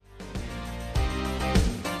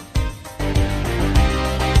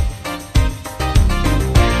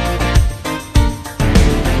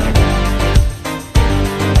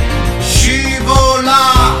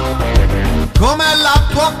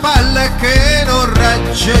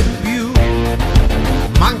regge più,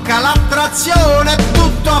 manca l'attrazione,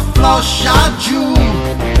 tutto affloscia giù,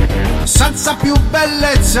 senza più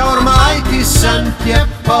bellezza ormai ti senti e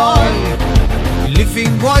poi lì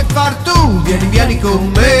fin vuoi far tu, vieni vieni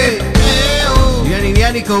con me, vieni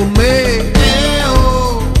vieni con me,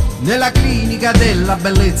 nella clinica della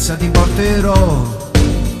bellezza ti porterò.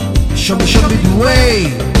 Show me the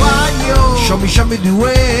way, show me the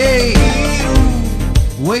way,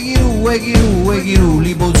 weghiru,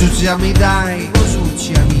 liposuziami dai,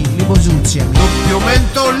 liposuziami. Doppio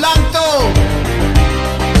lento,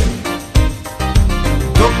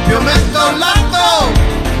 doppio lento,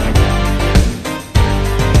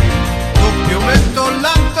 doppio lento,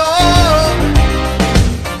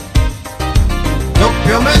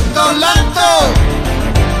 doppio lento.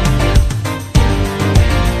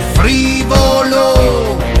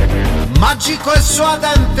 Frivolo, magico e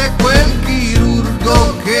suadente quel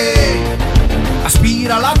chirurgo che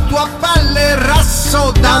aspira la tua pelle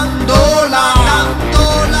rassodandola,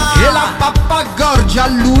 e la pappagorgia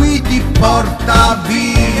lui ti porta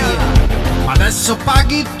via. Ma adesso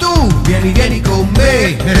paghi tu, vieni vieni con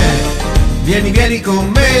me, vieni vieni con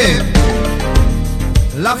me.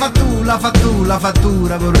 La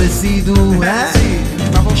fattura vorresti tu, eh?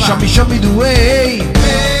 Show me the way,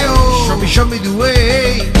 show me the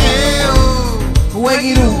way,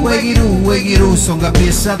 weghiru, son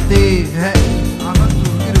capiessa a te,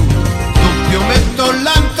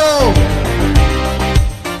 Doppiomentolento,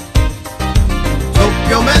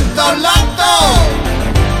 doppiomentolento,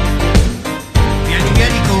 vieni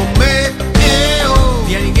vieni con me,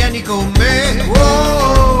 vieni vieni con me,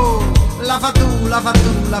 la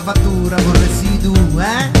fattura vorresti tu,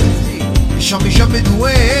 eh? Show me the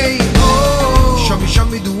way, show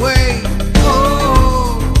me the way,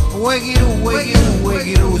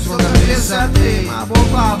 weghiru, suona pensa a te, ma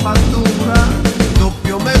papà fattura.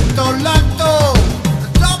 Doppiomentolento,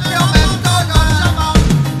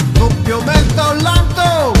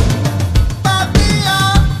 doppiomentolento,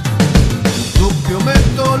 papia,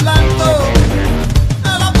 doppiomentolento,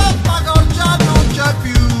 e la pappagorgia non c'è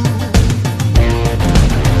più.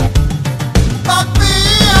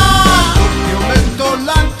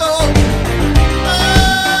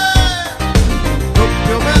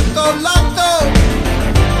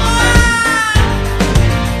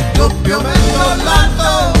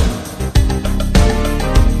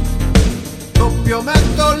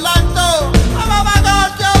 Doppiomentolento,